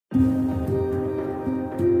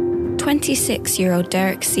26-year-old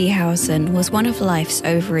Derek Seehausen was one of life's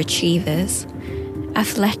overachievers.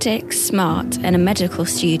 Athletic, smart, and a medical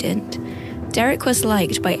student, Derek was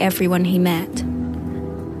liked by everyone he met.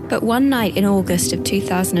 But one night in August of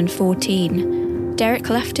 2014, Derek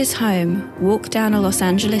left his home, walked down a Los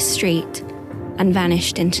Angeles street, and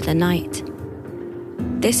vanished into the night.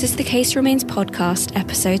 This is the Case Remains podcast,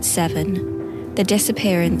 episode 7, The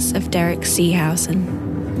Disappearance of Derek Seehausen.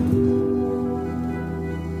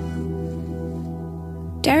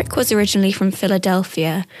 Derek was originally from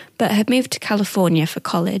Philadelphia, but had moved to California for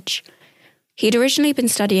college. He'd originally been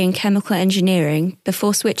studying chemical engineering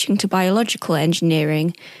before switching to biological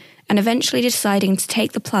engineering, and eventually deciding to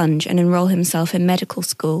take the plunge and enroll himself in medical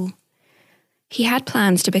school. He had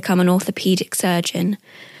plans to become an orthopedic surgeon,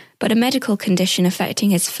 but a medical condition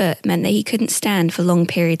affecting his foot meant that he couldn't stand for long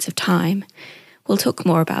periods of time. We'll talk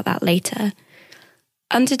more about that later.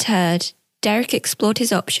 Undeterred, Derek explored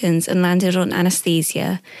his options and landed on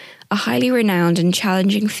anesthesia, a highly renowned and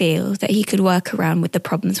challenging field that he could work around with the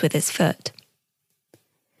problems with his foot.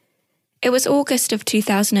 It was August of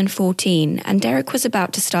 2014, and Derek was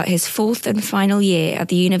about to start his fourth and final year at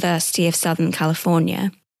the University of Southern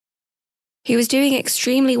California. He was doing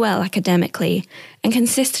extremely well academically and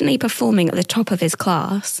consistently performing at the top of his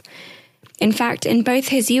class. In fact, in both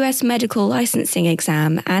his US medical licensing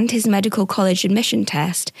exam and his medical college admission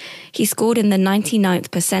test, he scored in the 99th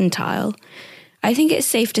percentile. I think it's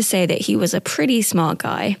safe to say that he was a pretty smart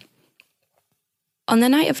guy. On the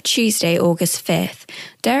night of Tuesday, August 5th,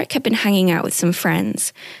 Derek had been hanging out with some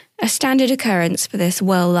friends, a standard occurrence for this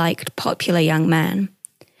well-liked, popular young man.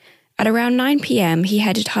 At around 9 p.m, he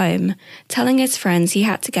headed home, telling his friends he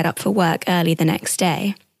had to get up for work early the next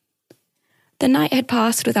day. The night had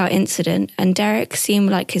passed without incident, and Derek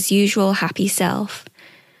seemed like his usual happy self.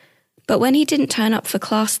 But when he didn't turn up for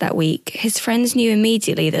class that week, his friends knew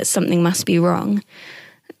immediately that something must be wrong.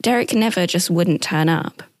 Derek never just wouldn't turn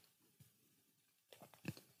up.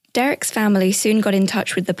 Derek's family soon got in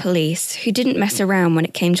touch with the police, who didn't mess around when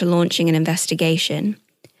it came to launching an investigation.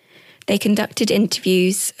 They conducted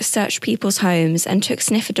interviews, searched people's homes, and took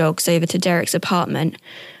sniffer dogs over to Derek's apartment,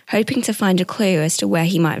 hoping to find a clue as to where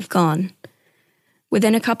he might have gone.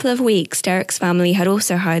 Within a couple of weeks, Derek's family had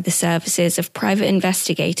also hired the services of private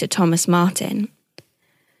investigator Thomas Martin.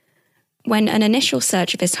 When an initial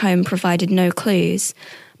search of his home provided no clues,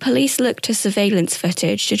 police looked to surveillance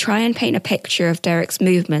footage to try and paint a picture of Derek's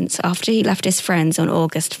movements after he left his friends on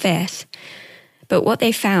August 5th. But what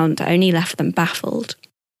they found only left them baffled.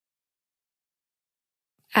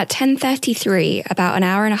 At 10:33, about an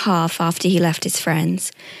hour and a half after he left his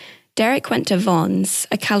friends, Derek went to Vons,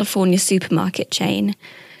 a California supermarket chain,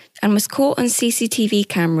 and was caught on CCTV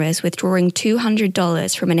cameras withdrawing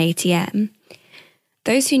 $200 from an ATM.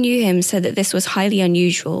 Those who knew him said that this was highly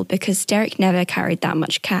unusual because Derek never carried that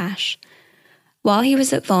much cash. While he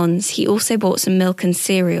was at Vons, he also bought some milk and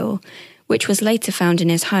cereal, which was later found in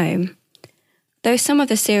his home. Though some of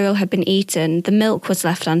the cereal had been eaten, the milk was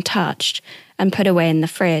left untouched and put away in the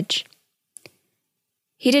fridge.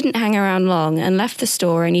 He didn't hang around long and left the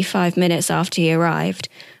store only 5 minutes after he arrived,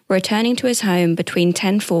 returning to his home between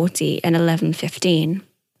 10:40 and 11:15.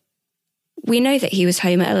 We know that he was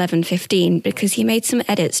home at 11:15 because he made some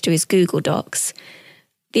edits to his Google Docs.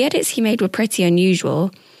 The edits he made were pretty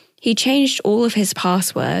unusual. He changed all of his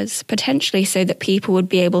passwords, potentially so that people would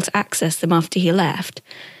be able to access them after he left.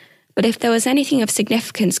 But if there was anything of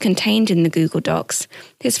significance contained in the Google Docs,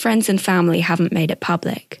 his friends and family haven't made it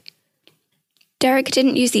public. Derek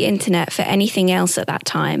didn't use the internet for anything else at that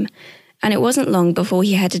time, and it wasn't long before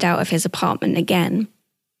he headed out of his apartment again.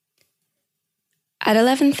 At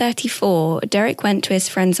 11:34, Derek went to his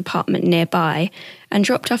friend's apartment nearby and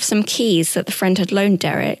dropped off some keys that the friend had loaned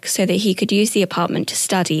Derek so that he could use the apartment to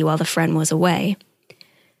study while the friend was away.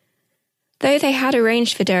 Though they had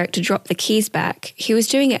arranged for Derek to drop the keys back, he was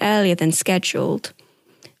doing it earlier than scheduled.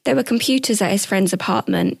 There were computers at his friend's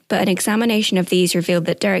apartment, but an examination of these revealed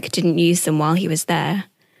that Derek didn't use them while he was there.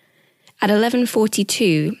 At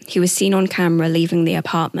 11:42, he was seen on camera leaving the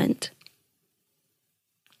apartment.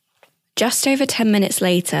 Just over 10 minutes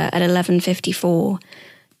later, at 11:54,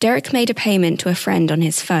 Derek made a payment to a friend on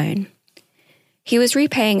his phone. He was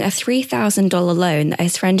repaying a $3,000 loan that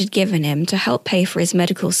his friend had given him to help pay for his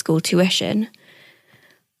medical school tuition.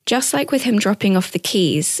 Just like with him dropping off the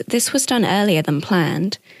keys, this was done earlier than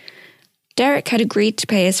planned. Derek had agreed to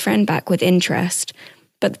pay his friend back with interest,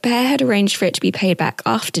 but the pair had arranged for it to be paid back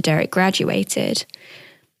after Derek graduated.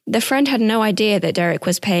 The friend had no idea that Derek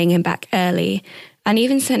was paying him back early, and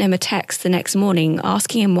even sent him a text the next morning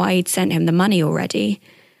asking him why he'd sent him the money already.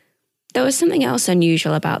 There was something else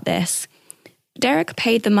unusual about this. Derek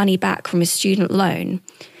paid the money back from his student loan,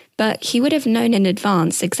 but he would have known in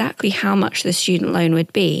advance exactly how much the student loan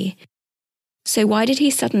would be. So why did he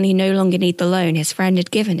suddenly no longer need the loan his friend had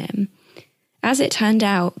given him? As it turned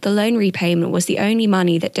out, the loan repayment was the only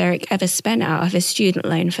money that Derek ever spent out of his student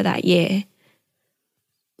loan for that year.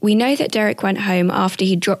 We know that Derek went home after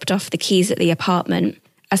he dropped off the keys at the apartment,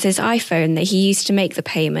 as his iPhone that he used to make the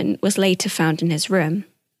payment was later found in his room.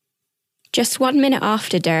 Just 1 minute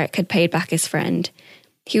after Derek had paid back his friend,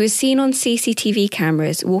 he was seen on CCTV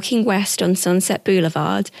cameras walking west on Sunset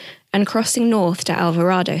Boulevard and crossing north to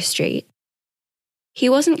Alvarado Street. He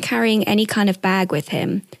wasn't carrying any kind of bag with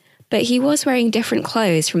him, but he was wearing different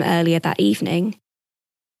clothes from earlier that evening.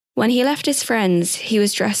 When he left his friends, he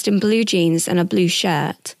was dressed in blue jeans and a blue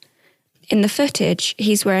shirt. In the footage,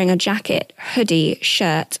 he's wearing a jacket, hoodie,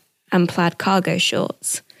 shirt, and plaid cargo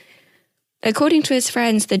shorts. According to his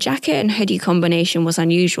friends, the jacket and hoodie combination was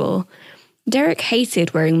unusual. Derek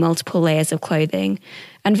hated wearing multiple layers of clothing,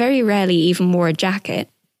 and very rarely even wore a jacket.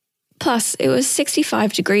 Plus, it was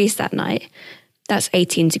 65 degrees that night. That's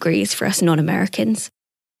 18 degrees for us non-Americans.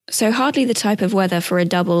 So hardly the type of weather for a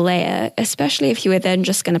double layer, especially if you were then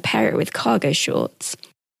just going to pair it with cargo shorts.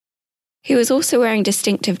 He was also wearing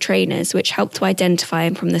distinctive trainers, which helped to identify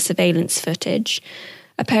him from the surveillance footage,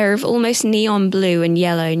 a pair of almost neon blue and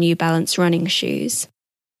yellow New Balance running shoes.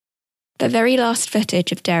 The very last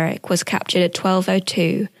footage of Derek was captured at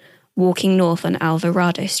 12:02, walking north on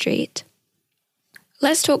Alvarado Street.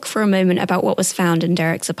 Let's talk for a moment about what was found in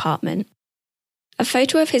Derek's apartment. A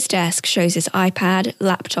photo of his desk shows his iPad,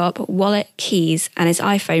 laptop, wallet, keys, and his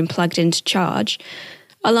iPhone plugged into charge,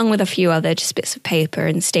 along with a few other just bits of paper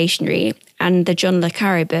and stationery, and the John le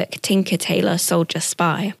Carré book, Tinker Tailor Soldier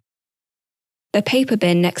Spy. The paper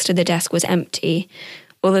bin next to the desk was empty,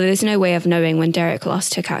 although there's no way of knowing when Derek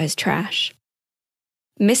last took out his trash.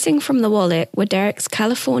 Missing from the wallet were Derek's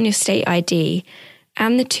California state ID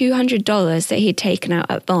and the $200 that he'd taken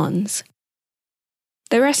out at Vons.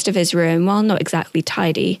 The rest of his room, while not exactly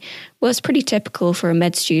tidy, was pretty typical for a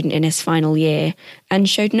med student in his final year and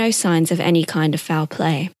showed no signs of any kind of foul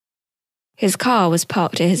play. His car was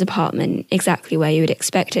parked at his apartment exactly where you would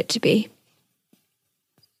expect it to be.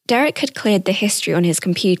 Derek had cleared the history on his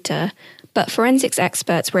computer, but forensics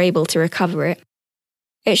experts were able to recover it.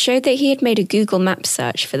 It showed that he had made a Google Maps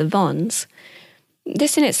search for the Vons.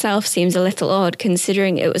 This in itself seems a little odd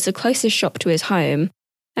considering it was the closest shop to his home,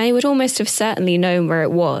 and he would almost have certainly known where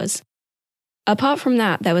it was. Apart from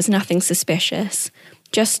that, there was nothing suspicious,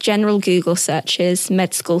 just general Google searches,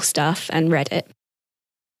 med school stuff, and Reddit.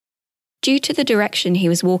 Due to the direction he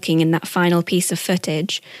was walking in that final piece of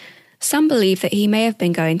footage, some believe that he may have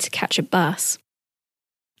been going to catch a bus.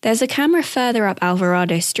 There's a camera further up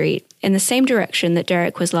Alvarado Street, in the same direction that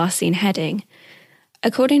Derek was last seen heading.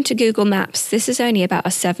 According to Google Maps, this is only about a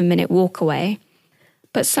 7-minute walk away.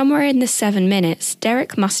 But somewhere in the 7 minutes,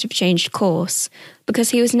 Derek must have changed course, because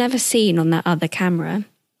he was never seen on that other camera.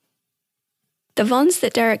 The Vons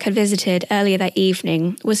that Derek had visited earlier that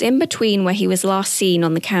evening was in between where he was last seen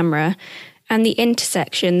on the camera and the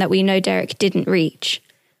intersection that we know Derek didn't reach.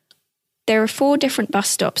 There are 4 different bus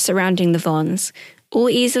stops surrounding the Vons, all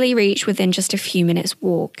easily reached within just a few minutes'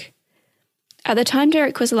 walk. At the time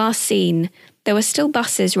Derek was last seen, there were still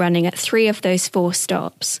buses running at 3 of those 4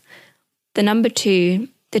 stops. The number 2,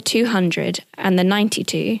 the 200, and the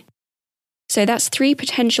 92. So that's 3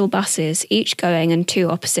 potential buses, each going in 2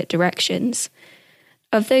 opposite directions.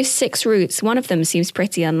 Of those 6 routes, one of them seems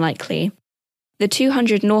pretty unlikely. The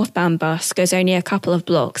 200 northbound bus goes only a couple of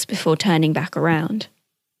blocks before turning back around.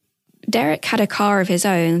 Derek had a car of his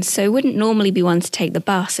own, so wouldn't normally be one to take the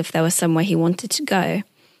bus if there was somewhere he wanted to go.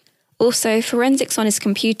 Also, forensics on his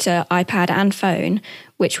computer, iPad and phone,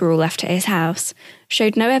 which were all left at his house,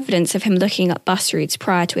 showed no evidence of him looking up bus routes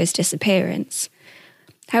prior to his disappearance.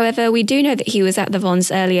 However, we do know that he was at the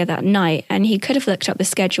Vons earlier that night and he could have looked up the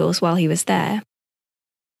schedules while he was there.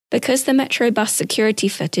 Because the Metro bus security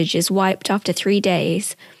footage is wiped after 3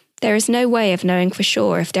 days, there is no way of knowing for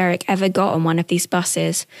sure if Derek ever got on one of these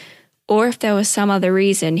buses, or if there was some other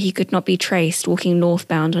reason he could not be traced walking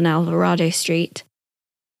northbound on Alvarado Street.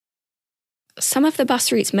 Some of the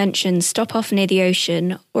bus routes mentioned stop off near the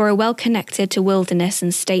ocean or are well connected to wilderness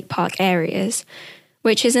and state park areas,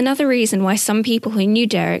 which is another reason why some people who knew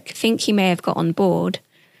Derek think he may have got on board.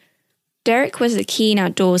 Derek was a keen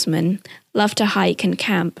outdoorsman, loved to hike and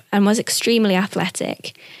camp, and was extremely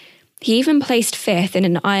athletic. He even placed 5th in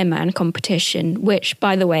an Ironman competition, which,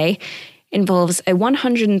 by the way, involves a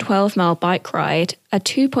 112-mile bike ride, a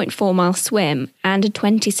 2.4-mile swim, and a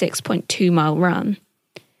 26.2-mile run.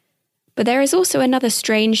 But there is also another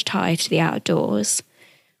strange tie to the outdoors.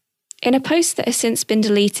 In a post that has since been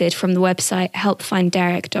deleted from the website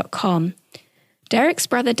helpfindderek.com, Derek's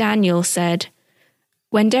brother Daniel said,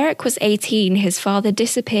 "When Derek was 18, his father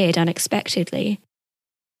disappeared unexpectedly.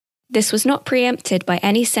 This was not preempted by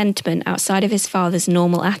any sentiment outside of his father's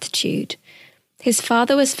normal attitude. His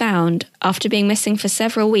father was found, after being missing for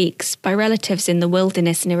several weeks, by relatives in the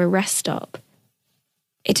wilderness near a rest stop.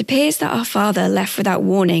 It appears that our father left without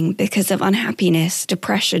warning because of unhappiness,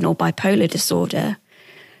 depression, or bipolar disorder.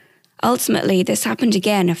 Ultimately, this happened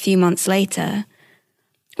again a few months later.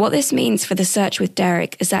 What this means for the search with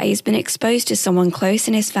Derek is that he's been exposed to someone close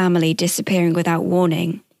in his family disappearing without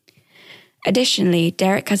warning. Additionally,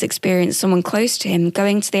 Derek has experienced someone close to him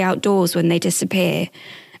going to the outdoors when they disappear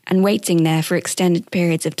and waiting there for extended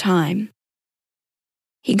periods of time."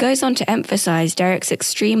 He goes on to emphasize Derek's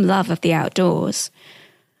extreme love of the outdoors.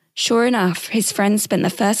 Sure enough, his friends spent the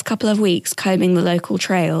first couple of weeks combing the local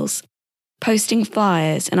trails, posting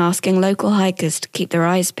flyers and asking local hikers to keep their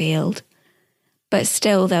eyes peeled. But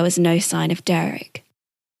still there was no sign of Derek.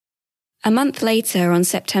 A month later, on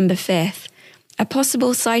September 5th, a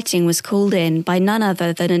possible sighting was called in by none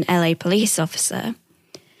other than an LA police officer.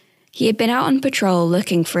 He had been out on patrol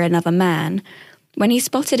looking for another man when he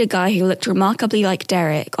spotted a guy who looked remarkably like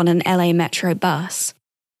Derek on an LA Metro bus.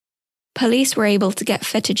 Police were able to get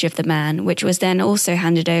footage of the man, which was then also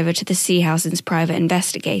handed over to the Seehausen's private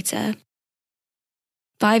investigator.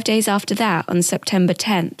 5 days after that, on September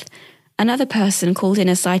 10th, another person called in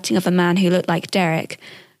a sighting of a man who looked like Derek,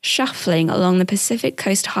 shuffling along the Pacific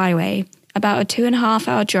Coast Highway, about a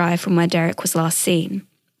 2.5-hour drive from where Derek was last seen.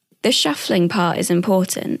 The shuffling part is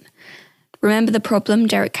important. Remember the problem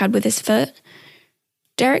Derek had with his foot?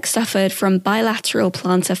 Derek suffered from bilateral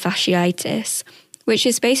plantar fasciitis, which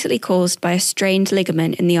is basically caused by a strained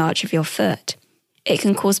ligament in the arch of your foot. It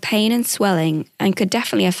can cause pain and swelling and could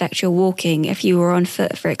definitely affect your walking if you were on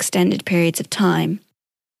foot for extended periods of time.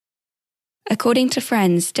 According to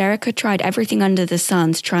friends, Derek had tried everything under the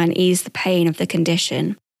sun to try and ease the pain of the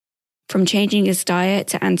condition, from changing his diet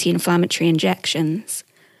to anti-inflammatory injections.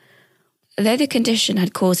 Though the condition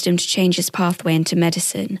had caused him to change his pathway into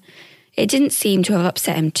medicine, it didn't seem to have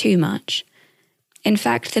upset him too much. In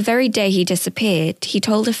fact, the very day he disappeared, he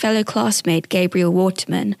told a fellow classmate, Gabriel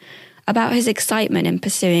Waterman, about his excitement in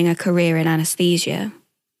pursuing a career in anesthesia.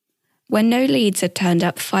 When no leads had turned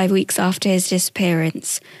up 5 weeks after his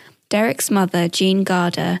disappearance, Derek's mother, Jean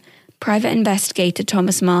Garda, private investigator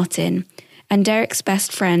Thomas Martin, and Derek's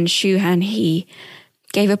best friend, Shu-Han Hee,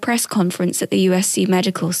 gave a press conference at the USC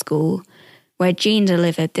Medical School, where Jean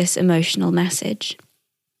delivered this emotional message.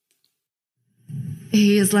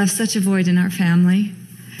 He has left such a void in our family.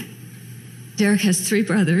 Derek has 3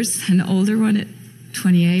 brothers, an older one at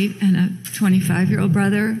 28, and a 25-year-old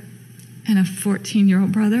brother, and a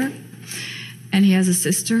 14-year-old brother. And he has a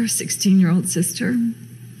sister, a 16-year-old sister.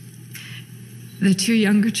 The 2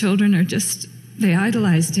 younger children are they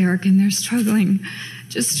idolize Derek, and they're struggling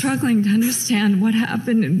to understand what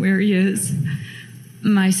happened and where he is.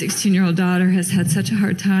 My 16-year-old daughter has had such a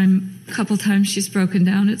hard time. A couple times she's broken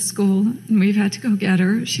down at school, and we've had to go get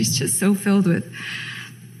her. She's just so filled with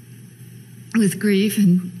grief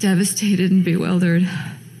and devastated and bewildered.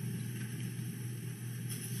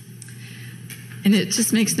 And it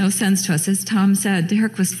just makes no sense to us. As Tom said,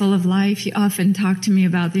 Derek was full of life. He often talked to me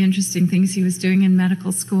about the interesting things he was doing in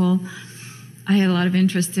medical school. I had a lot of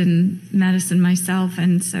interest in medicine myself,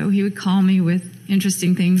 and so he would call me with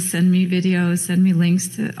interesting things, send me videos, send me links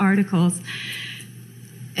to articles.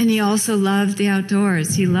 And he also loved the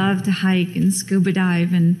outdoors. He loved to hike and scuba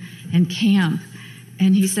dive and camp.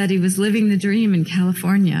 And he said he was living the dream in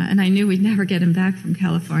California, and I knew we'd never get him back from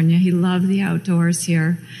California. He loved the outdoors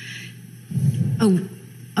here.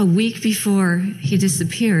 A week before he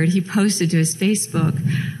disappeared, he posted to his Facebook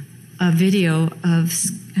a video of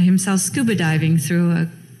himself scuba diving through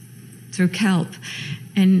kelp,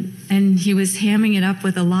 and he was hamming it up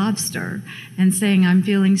with a lobster and saying, "I'm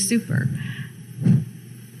feeling super."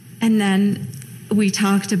 And then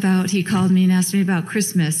he called me and asked me about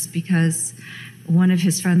Christmas because one of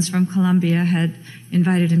his friends from Colombia had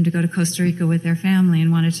invited him to go to Costa Rica with their family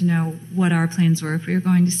and wanted to know what our plans were if we were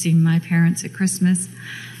going to see my parents at Christmas.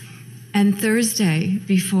 And Thursday,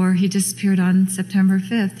 before he disappeared on September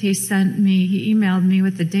 5th, he emailed me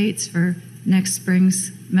with the dates for next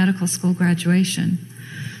spring's medical school graduation.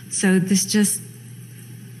 So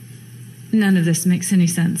none of this makes any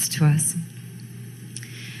sense to us.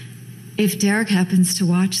 If Derek happens to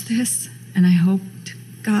watch this, and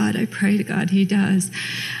I pray to God he does,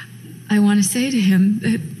 I want to say to him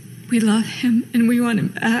that we love him and we want him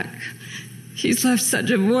back. He's left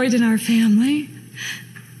such a void in our family.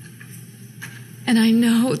 And I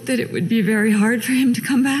know that it would be very hard for him to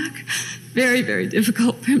come back. Very, very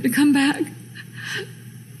difficult for him to come back.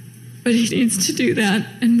 But he needs to do that,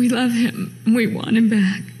 and we love him, and we want him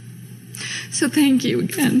back. So thank you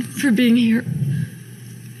again for being here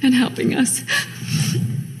and helping us.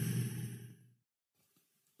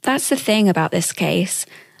 That's the thing about this case.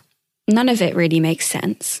 None of it really makes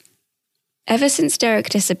sense. Ever since Derek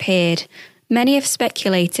disappeared, many have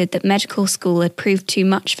speculated that medical school had proved too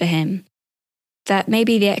much for him, that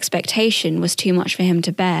maybe the expectation was too much for him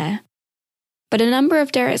to bear. But a number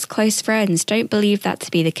of Derek's close friends don't believe that to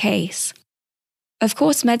be the case. Of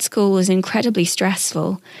course, med school was incredibly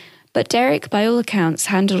stressful, but Derek, by all accounts,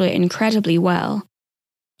 handled it incredibly well.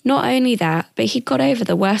 Not only that, but he'd got over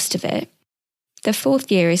the worst of it. The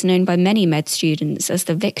fourth year is known by many med students as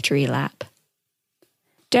the victory lap.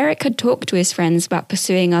 Derek had talked to his friends about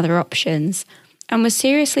pursuing other options and was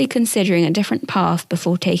seriously considering a different path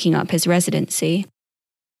before taking up his residency.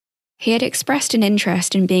 He had expressed an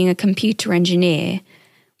interest in being a computer engineer,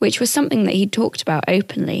 which was something that he'd talked about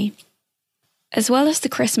openly. As well as the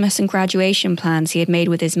Christmas and graduation plans he had made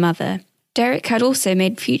with his mother, Derek had also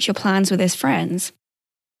made future plans with his friends.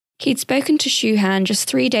 He'd spoken to Seehausen just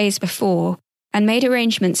 3 days before and made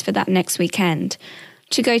arrangements for that next weekend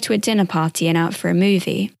to go to a dinner party and out for a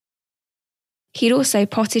movie. He'd also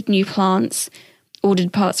potted new plants,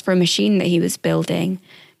 ordered parts for a machine that he was building,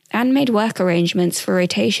 and made work arrangements for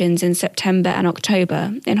rotations in September and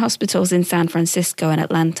October in hospitals in San Francisco and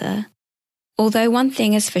Atlanta. Although one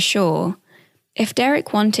thing is for sure, if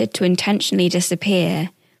Derek wanted to intentionally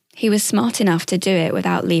disappear, he was smart enough to do it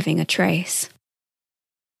without leaving a trace.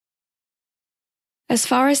 As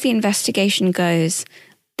far as the investigation goes,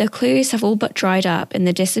 the clues have all but dried up in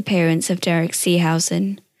the disappearance of Derek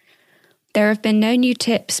Seehausen. There have been no new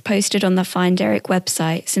tips posted on the Find Derek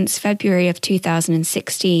website since February of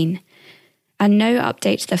 2016, and no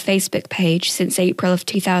update to the Facebook page since April of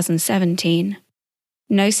 2017.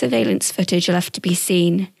 No surveillance footage left to be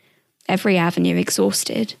seen, every avenue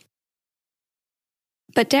exhausted.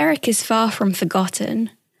 But Derek is far from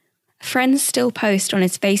forgotten. Friends still post on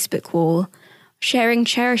his Facebook wall, sharing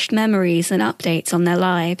cherished memories and updates on their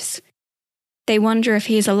lives. They wonder if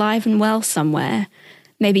he is alive and well somewhere,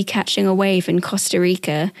 maybe catching a wave in Costa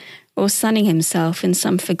Rica or sunning himself in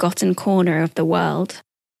some forgotten corner of the world.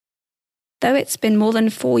 Though it's been more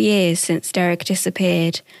than 4 years since Derek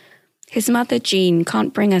disappeared, his mother Jean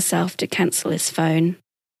can't bring herself to cancel his phone.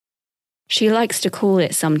 She likes to call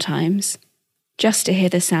it sometimes, just to hear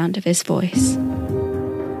the sound of his voice.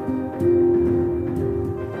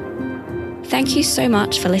 Thank you so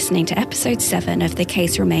much for listening to episode 7 of the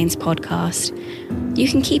Case Remains podcast. You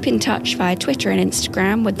can keep in touch via Twitter and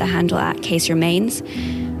Instagram with the handle @CaseRemains,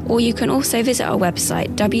 or you can also visit our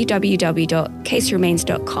website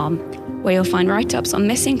www.caseremains.com, where you'll find write-ups on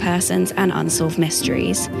missing persons and unsolved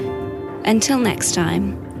mysteries. Until next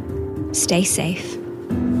time, stay safe.